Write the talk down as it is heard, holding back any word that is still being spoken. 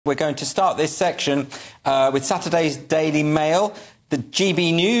We're going to start this section with Saturday's Daily Mail. The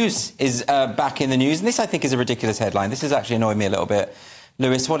GB News is back in the news, and this, I think, is a ridiculous headline. This has actually annoyed me a little bit.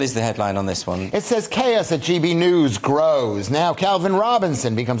 Lewis, what is the headline on this one? It says chaos at GB News grows. Now Calvin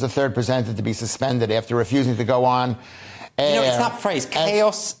Robinson becomes the third presenter to be suspended after refusing to go on air. You know, it's that phrase,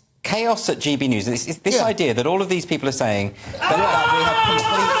 chaos at GB News. It's this idea that all of these people are saying that we have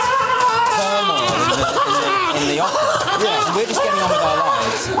complete turmoil in the office. Yeah. And we're just getting on with our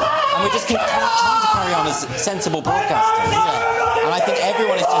lives, and we're just trying to carry on as sensible broadcasters. Yeah. And I think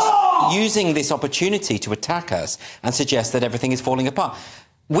everyone is just using this opportunity to attack us and suggest that everything is falling apart.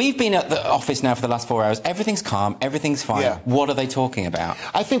 We've been at the office now for the last 4 hours. Everything's calm. Everything's fine. Yeah. What are they talking about?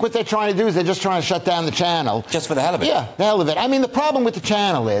 I think what they're trying to do is they're just trying to shut down the channel. Just for the hell of it? Yeah, the hell of it. I mean, the problem with the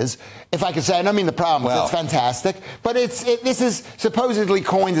channel is, if I could say, I don't mean the problem, because it's fantastic, but this is supposedly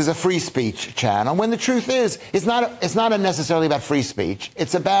coined as a free speech channel, when the truth is, it's not necessarily about free speech.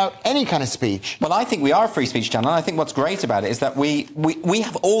 It's about any kind of speech. Well, I think we are a free speech channel, and I think what's great about it is that we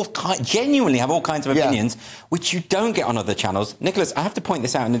have genuinely have all kinds of opinions, which you don't get on other channels. Nicholas, I have to point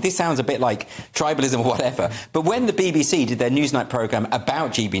this out, and this sounds a bit like tribalism or whatever, but when the BBC did their Newsnight programme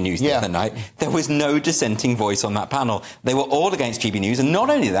about GB News the other night, there was no dissenting voice on that panel. They were all against GB News, and not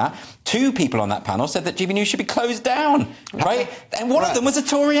only that, 2 people on that panel said that GB News should be closed down, right? And one of them was a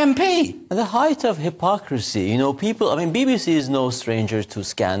Tory MP. The height of hypocrisy, you know, people, I mean, BBC is no stranger to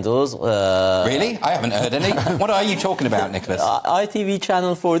scandals. Really? I haven't heard any. What are you talking about, Nicholas? ITV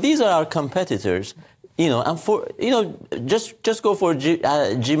Channel 4, these are our competitors. You know, and just go for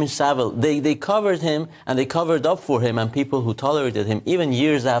Jimmy Savile. They covered him, and they covered up for him and people who tolerated him even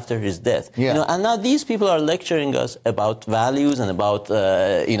years after his death. Yeah. You know, and now these people are lecturing us about values and about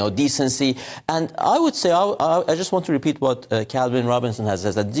decency. And I would say, I just want to repeat what Calvin Robinson has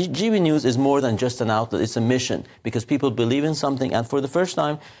said, that GB News is more than just an outlet. It's a mission, because people believe in something, and for the first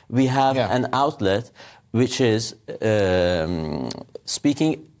time we have an outlet which is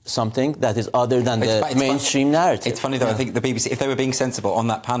speaking something that is other than the mainstream narrative. It's funny, though, I think the BBC, if they were being sensible on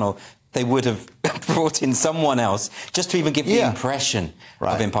that panel, they would have brought in someone else just to even give the impression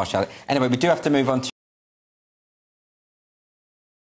of impartiality. Anyway, we do have to move on to